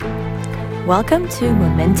Welcome to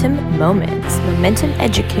Momentum Moments, Momentum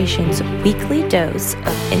Education's weekly dose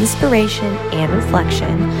of inspiration and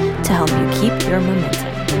reflection to help you keep your momentum.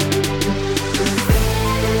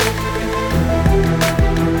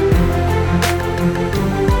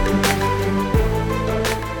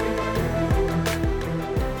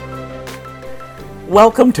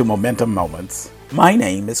 Welcome to Momentum Moments. My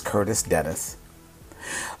name is Curtis Dennis.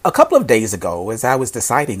 A couple of days ago, as I was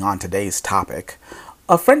deciding on today's topic,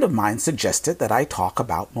 a friend of mine suggested that I talk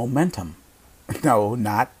about momentum. No,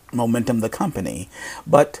 not momentum the company,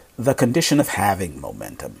 but the condition of having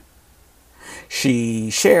momentum. She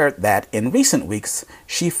shared that in recent weeks,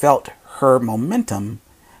 she felt her momentum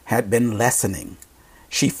had been lessening.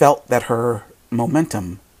 She felt that her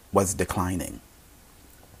momentum was declining.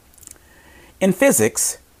 In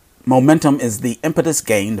physics, momentum is the impetus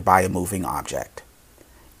gained by a moving object.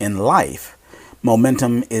 In life,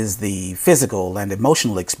 momentum is the physical and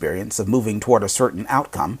emotional experience of moving toward a certain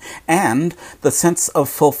outcome and the sense of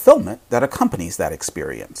fulfillment that accompanies that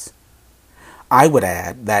experience. I would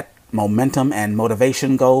add that momentum and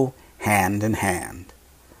motivation go hand in hand.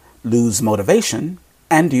 Lose motivation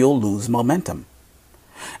and you'll lose momentum.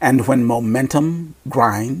 And when momentum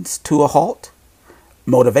grinds to a halt,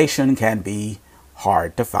 motivation can be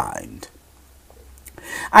hard to find.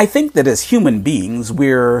 I think that as human beings,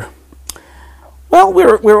 we're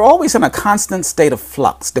always in a constant state of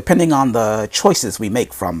flux, depending on the choices we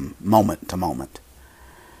make from moment to moment.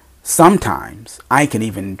 Sometimes I can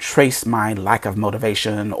even trace my lack of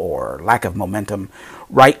motivation or lack of momentum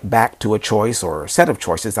right back to a choice or set of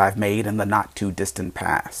choices I've made in the not too distant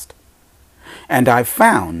past. And I've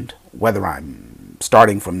found, whether I'm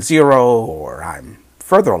starting from zero or I'm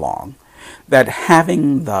further along, that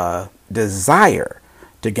having the desire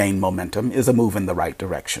to gain momentum is a move in the right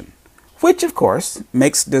direction, which of course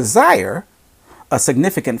makes desire a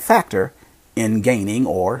significant factor in gaining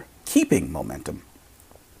or keeping momentum.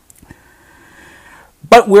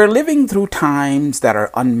 But we're living through times that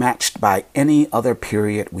are unmatched by any other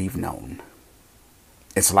period we've known.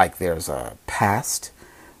 It's like there's a past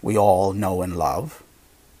we all know and love,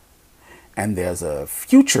 and there's a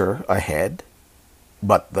future ahead,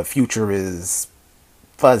 but the future is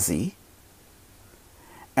fuzzy.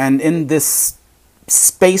 And in this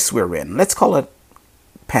space we're in, let's call it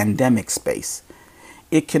pandemic space,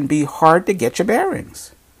 it can be hard to get your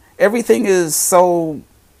bearings. Everything is so,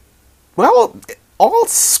 all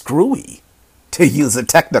screwy, to use a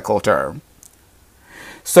technical term.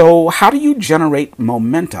 So how do you generate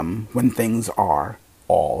momentum when things are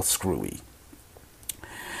all screwy?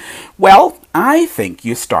 Well, I think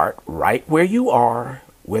you start right where you are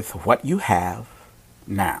with what you have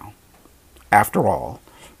now. After all,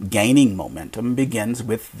 gaining momentum begins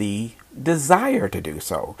with the desire to do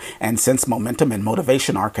so. And since momentum and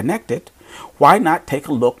motivation are connected, why not take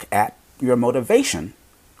a look at your motivation,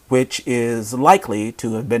 which is likely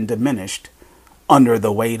to have been diminished under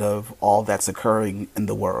the weight of all that's occurring in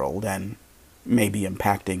the world and maybe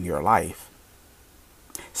impacting your life.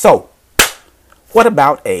 So, what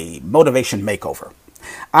about a motivation makeover?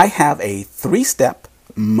 I have a 3-step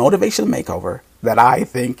motivation makeover that I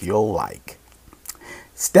think you'll like.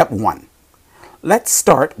 Step 1. Let's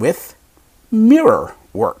start with mirror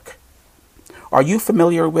work. Are you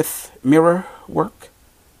familiar with mirror work?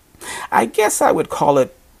 I guess I would call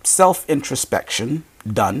it self-introspection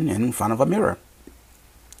done in front of a mirror.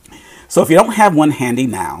 So if you don't have one handy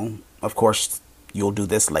now, of course you'll do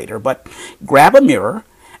this later, but grab a mirror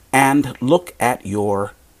and look at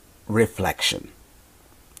your reflection.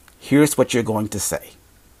 Here's what you're going to say.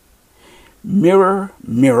 Mirror,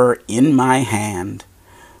 mirror in my hand,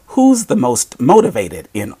 who's the most motivated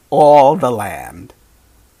in all the land?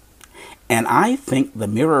 And I think the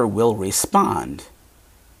mirror will respond.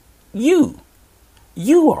 You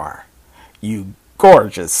are, you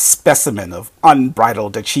gorgeous specimen of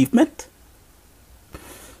unbridled achievement.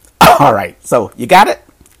 All right, so you got it?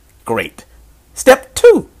 Great. Step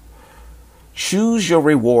 2. Choose your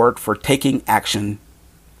reward for taking action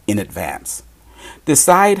in advance.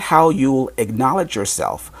 Decide how you'll acknowledge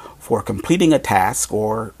yourself for completing a task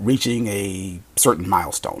or reaching a certain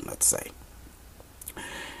milestone, let's say.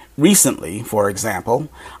 Recently, for example,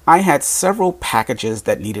 I had several packages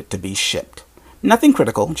that needed to be shipped. Nothing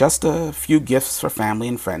critical, just a few gifts for family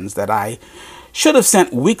and friends that I should have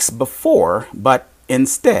sent weeks before, but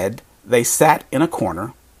instead they sat in a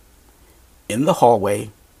corner in the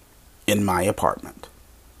hallway in my apartment.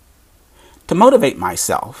 To motivate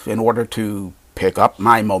myself in order to pick up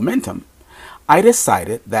my momentum, I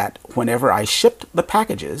decided that whenever I shipped the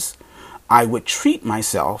packages, I would treat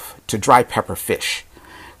myself to dry pepper fish,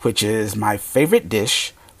 which is my favorite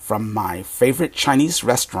dish from my favorite Chinese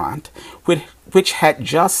restaurant, which had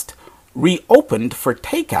just reopened for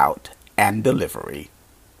takeout and delivery.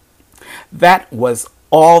 That was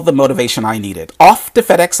all the motivation I needed. Off to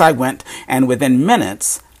FedEx I went, and within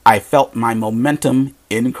minutes, I felt my momentum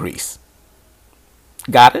increase.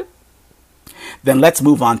 Got it? Then let's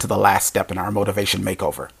move on to the last step in our motivation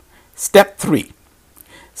makeover. Step 3.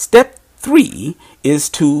 Step 3 is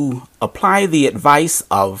to apply the advice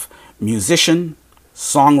of musician,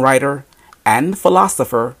 songwriter, and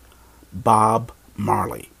philosopher Bob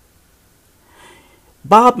Marley.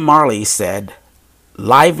 Bob Marley said,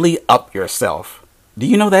 "Lively up yourself." Do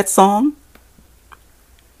you know that song?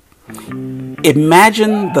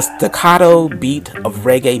 Imagine the staccato beat of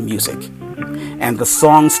reggae music, and the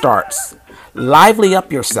song starts, "Lively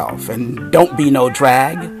up yourself and don't be no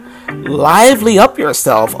drag. Lively up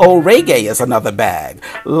yourself, oh reggae is another bag.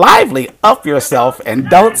 Lively up yourself and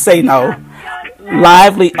don't say no.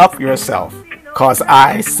 Lively up yourself, 'cause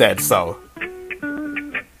I said so."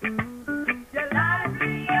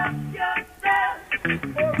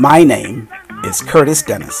 My name is Curtis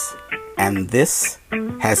Dennis, and this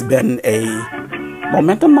has been a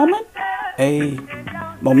momentum moment, a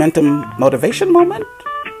momentum motivation moment.